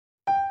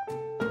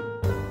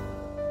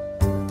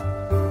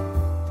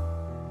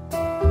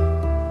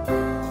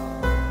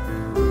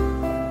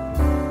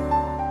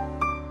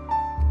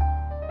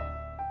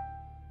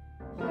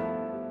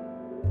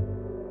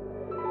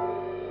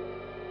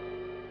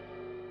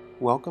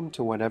Welcome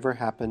to Whatever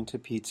Happened to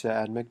Pizza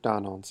at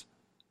McDonald's,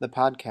 the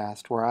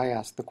podcast where I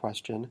ask the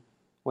question,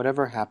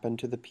 whatever happened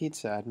to the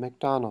pizza at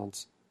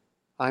McDonald's?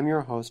 I'm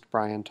your host,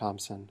 Brian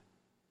Thompson.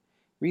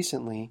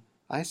 Recently,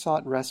 I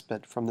sought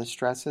respite from the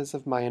stresses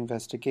of my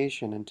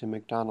investigation into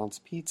McDonald's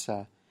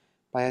pizza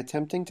by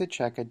attempting to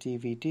check a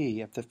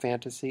DVD of the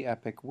fantasy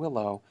epic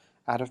Willow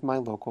out of my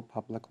local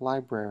public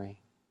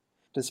library.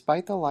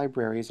 Despite the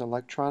library's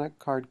electronic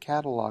card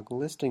catalog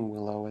listing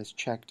Willow as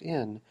checked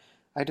in,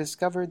 I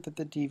discovered that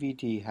the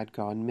DVD had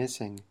gone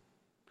missing,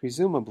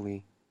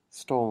 presumably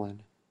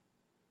stolen.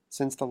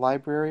 Since the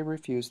library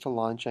refused to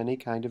launch any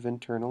kind of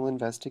internal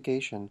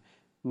investigation,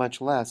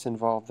 much less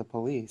involve the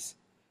police,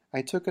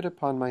 I took it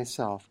upon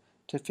myself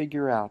to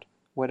figure out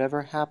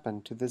whatever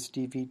happened to this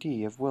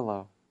DVD of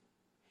Willow.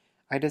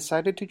 I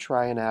decided to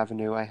try an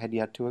avenue I had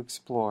yet to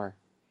explore: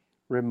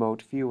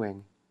 remote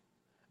viewing.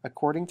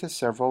 According to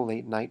several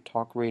late-night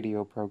talk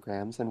radio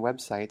programs and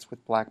websites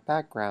with black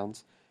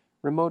backgrounds,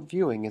 remote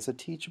viewing is a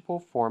teachable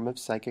form of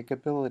psychic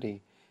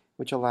ability,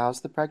 which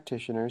allows the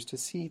practitioners to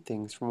see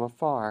things from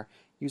afar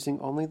using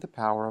only the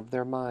power of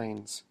their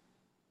minds.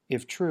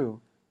 If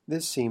true,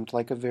 this seemed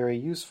like a very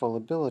useful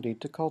ability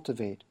to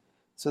cultivate,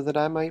 so that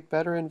I might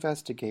better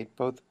investigate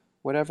both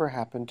whatever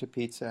happened to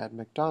pizza at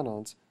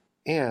McDonald's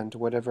and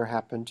whatever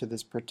happened to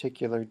this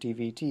particular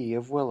DVD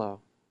of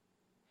Willow.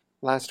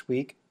 Last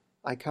week,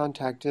 I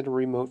contacted a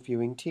remote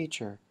viewing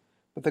teacher,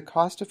 but the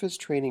cost of his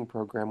training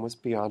program was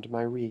beyond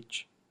my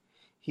reach.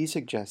 He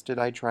suggested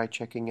I try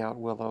checking out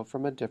Willow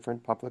from a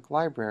different public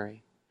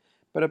library,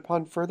 but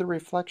upon further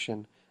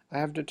reflection, I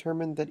have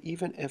determined that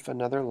even if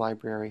another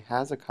library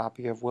has a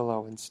copy of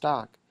Willow in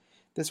stock,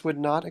 this would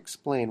not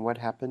explain what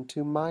happened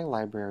to my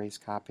library's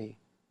copy.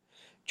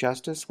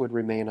 Justice would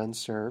remain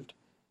unserved,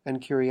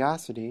 and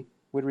curiosity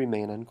would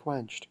remain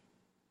unquenched.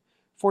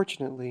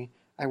 Fortunately,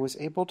 I was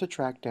able to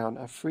track down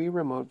a free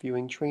remote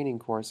viewing training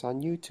course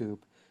on YouTube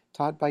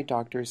taught by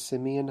Dr.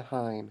 Simeon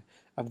Hine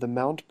of the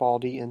Mount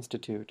Baldy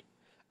Institute,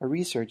 a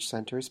research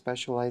center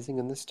specializing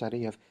in the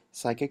study of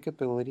psychic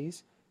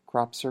abilities,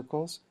 crop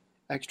circles,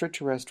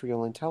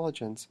 extraterrestrial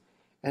intelligence,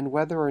 and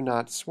whether or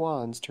not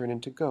swans turn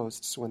into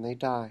ghosts when they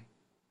die.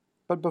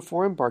 But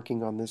before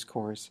embarking on this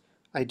course,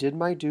 I did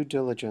my due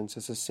diligence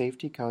as a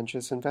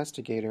safety-conscious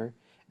investigator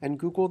and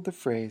Googled the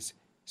phrase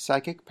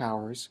psychic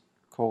powers,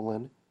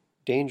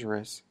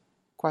 dangerous, ?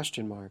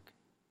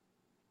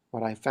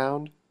 What I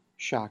found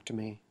shocked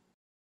me.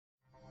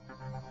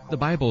 The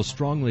Bible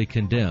strongly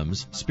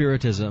condemns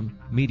spiritism,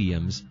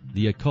 mediums,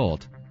 the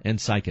occult, and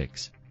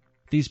psychics.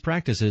 These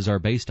practices are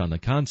based on the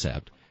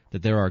concept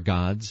that there are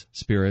gods,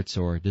 spirits,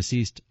 or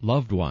deceased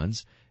loved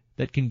ones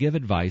that can give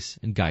advice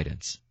and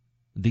guidance.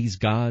 These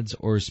gods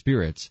or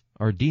spirits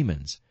are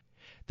demons.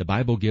 The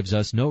Bible gives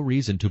us no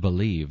reason to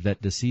believe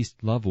that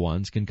deceased loved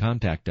ones can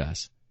contact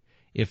us.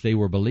 If they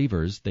were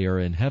believers, they are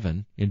in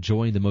heaven,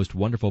 enjoying the most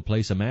wonderful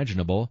place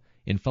imaginable,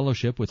 in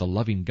fellowship with a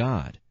loving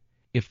God.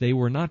 If they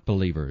were not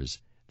believers,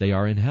 they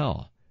are in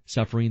hell,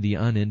 suffering the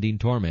unending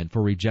torment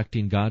for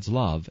rejecting God's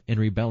love and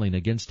rebelling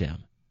against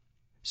Him.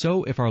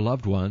 So, if our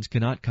loved ones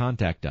cannot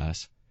contact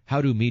us,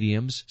 how do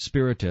mediums,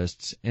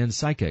 spiritists, and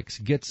psychics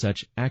get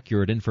such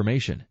accurate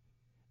information?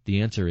 The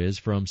answer is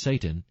from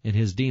Satan and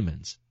his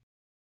demons.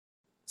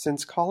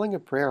 Since calling a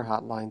prayer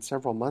hotline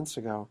several months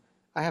ago,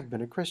 I have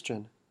been a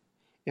Christian.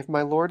 If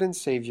my Lord and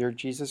Savior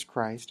Jesus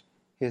Christ,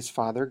 His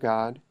Father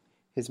God,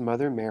 His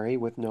Mother Mary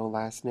with no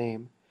last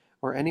name,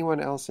 or anyone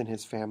else in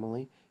His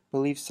family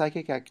believes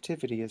psychic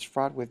activity is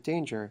fraught with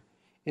danger,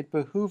 it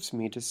behooves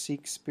me to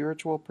seek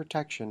spiritual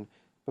protection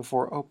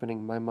before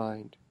opening my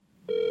mind.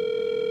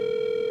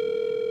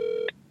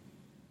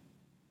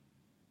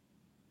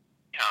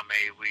 How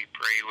may we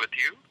pray with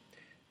you?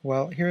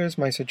 Well, here is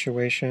my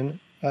situation.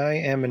 I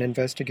am an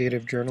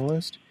investigative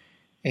journalist,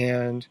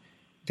 and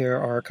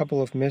there are a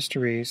couple of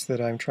mysteries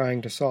that I'm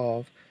trying to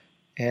solve,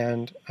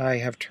 and I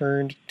have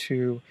turned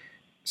to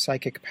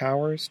psychic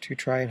powers to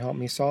try and help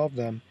me solve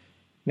them.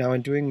 Now,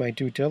 in doing my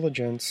due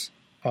diligence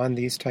on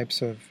these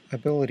types of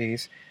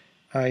abilities,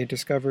 I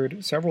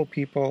discovered several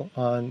people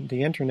on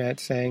the internet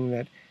saying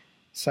that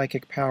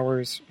psychic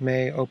powers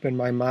may open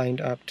my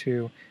mind up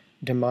to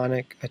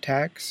demonic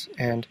attacks,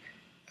 and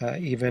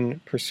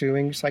even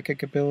pursuing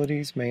psychic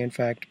abilities may in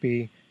fact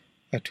be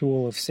a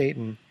tool of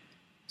Satan.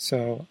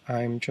 So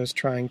I'm just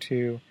trying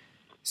to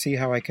see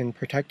how I can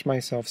protect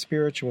myself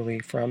spiritually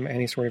from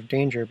any sort of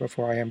danger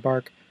before I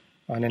embark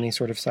on any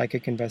sort of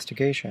psychic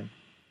investigation.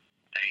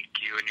 Thank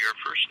you. And your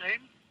first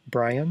name?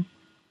 Brian?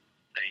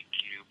 Thank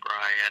you,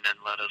 Brian.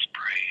 And let us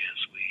pray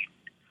as we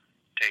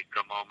take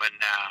a moment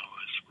now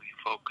as we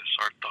focus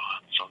our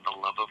thoughts on the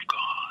love of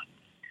God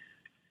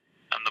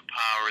and the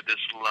power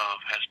this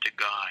love has to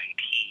guide,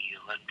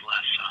 heal, and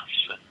bless us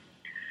and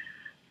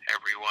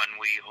everyone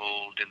we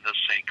hold in the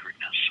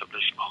sacredness of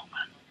this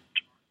moment.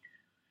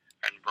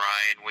 And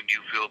Brian, when you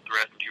feel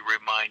threatened, you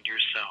remind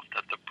yourself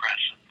that the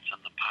presence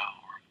and the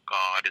power of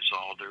God is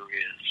all there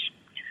is.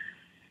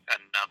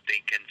 And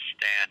nothing can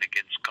stand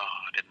against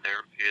God, and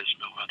there is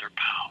no other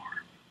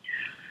power.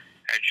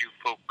 As you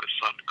focus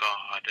on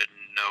God and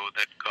know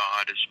that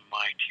God is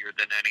mightier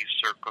than any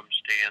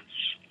circumstance,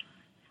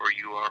 for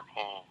you are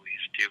always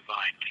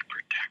divinely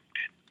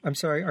protected. I'm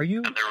sorry, are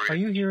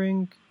you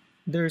hearing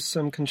there's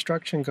some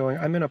construction going?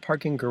 I'm in a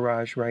parking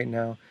garage right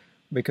now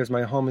because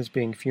my home is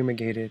being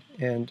fumigated,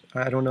 and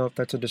I don't know if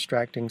that's a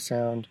distracting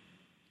sound.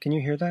 Can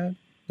you hear that?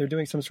 They're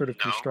doing some sort of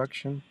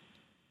construction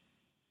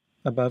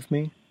above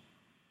me?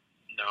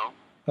 No.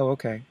 Oh,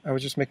 okay. I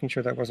was just making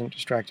sure that wasn't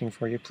distracting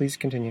for you. Please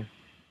continue.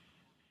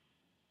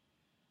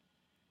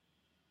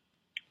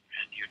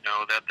 And you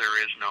know that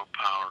there is no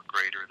power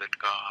greater than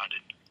God.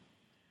 And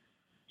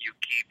you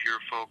keep your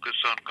focus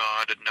on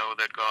God and know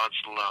that God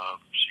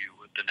loves you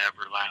with an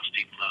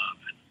everlasting love.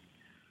 And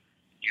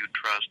you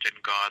trust in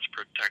God's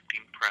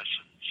protecting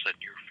presence,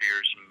 and your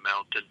fears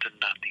melt into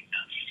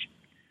nothingness.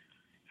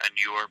 And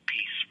you are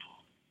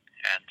peaceful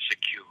and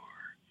secure.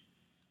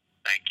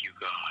 Thank you,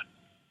 God.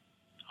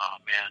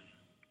 Amen.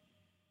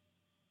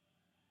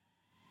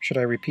 Should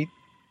I repeat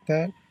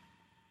that?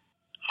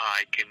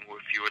 If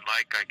you would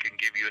like, I can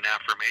give you an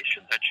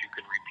affirmation that you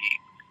can repeat.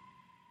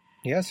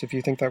 Yes, if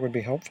you think that would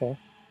be helpful.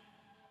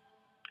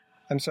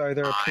 I'm sorry,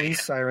 there are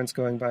police sirens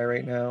going by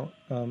right now.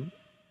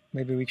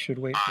 Maybe we should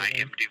wait for them. I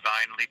am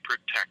divinely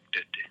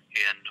protected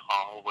in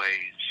all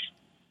ways.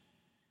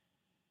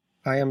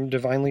 I am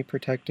divinely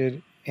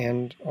protected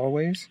and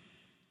always?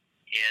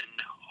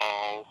 In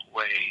all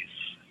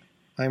ways.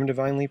 I am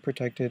divinely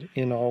protected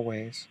in all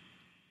ways.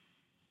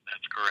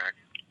 That's correct.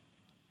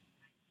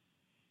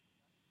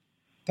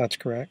 That's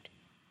correct?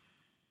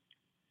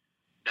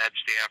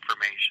 That's the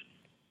affirmation.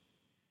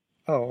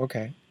 Oh,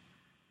 okay.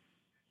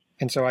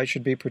 And so I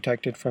should be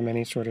protected from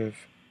any sort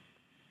of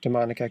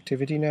demonic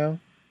activity now?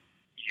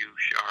 You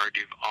are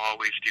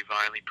always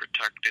divinely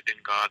protected in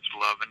God's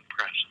love and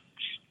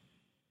presence.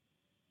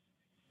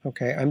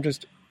 Okay,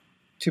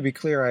 to be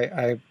clear,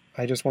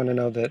 I just want to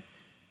know that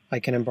I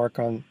can embark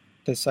on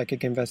this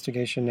psychic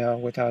investigation now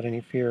without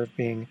any fear of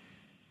being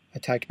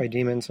attacked by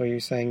demons. Are you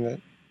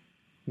saying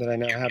that I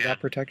now have that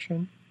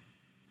protection?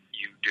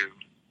 You do.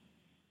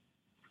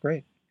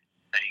 Great.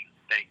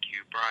 Thank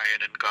you,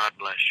 Brian, and God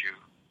bless you.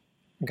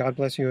 God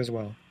bless you as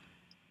well.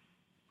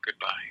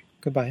 Goodbye.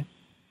 Goodbye.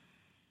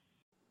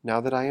 Now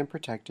that I am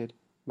protected,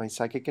 my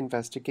psychic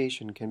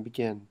investigation can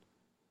begin.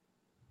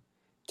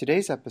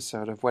 Today's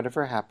episode of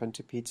Whatever Happened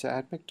to Pizza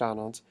at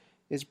McDonald's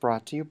is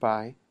brought to you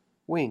by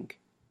Wink.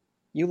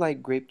 You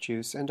like grape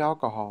juice and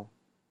alcohol.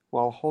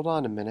 Well, hold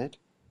on a minute.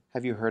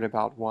 Have you heard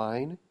about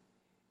wine?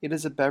 It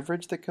is a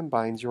beverage that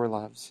combines your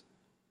loves.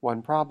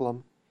 One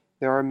problem: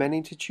 there are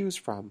many to choose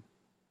from.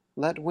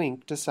 Let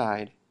Wink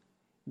decide.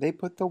 They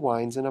put the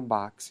wines in a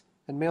box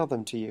and mail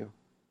them to you.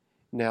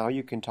 Now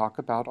you can talk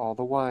about all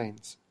the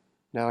wines.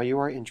 Now you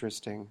are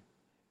interesting.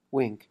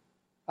 Wink,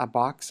 a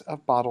box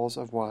of bottles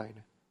of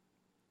wine.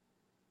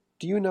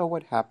 Do you know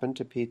what happened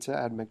to pizza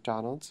at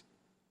McDonald's?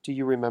 Do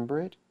you remember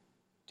it?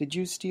 Did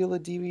you steal a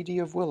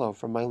DVD of Willow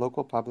from my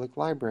local public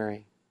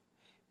library?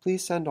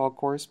 Please send all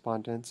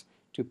correspondence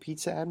to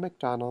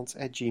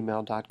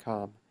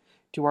pizzaatmcdonalds@gmail.com,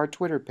 to our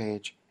Twitter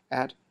page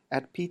at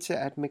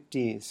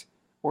pizzaatmcd's,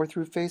 or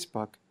through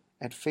Facebook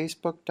at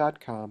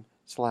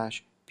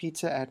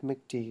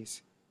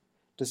facebook.com/pizzaatmcd's.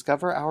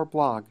 Discover our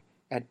blog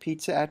at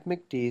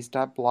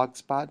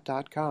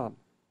pizzaatmcd's.blogspot.com.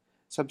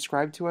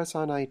 Subscribe to us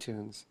on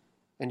iTunes,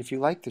 and if you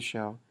like the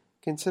show,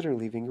 consider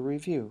leaving a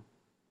review.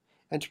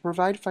 And to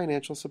provide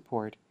financial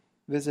support,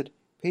 visit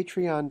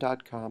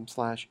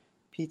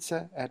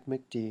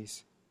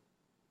patreon.com/pizzaatmcd's.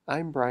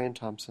 I'm Brian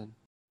Thompson.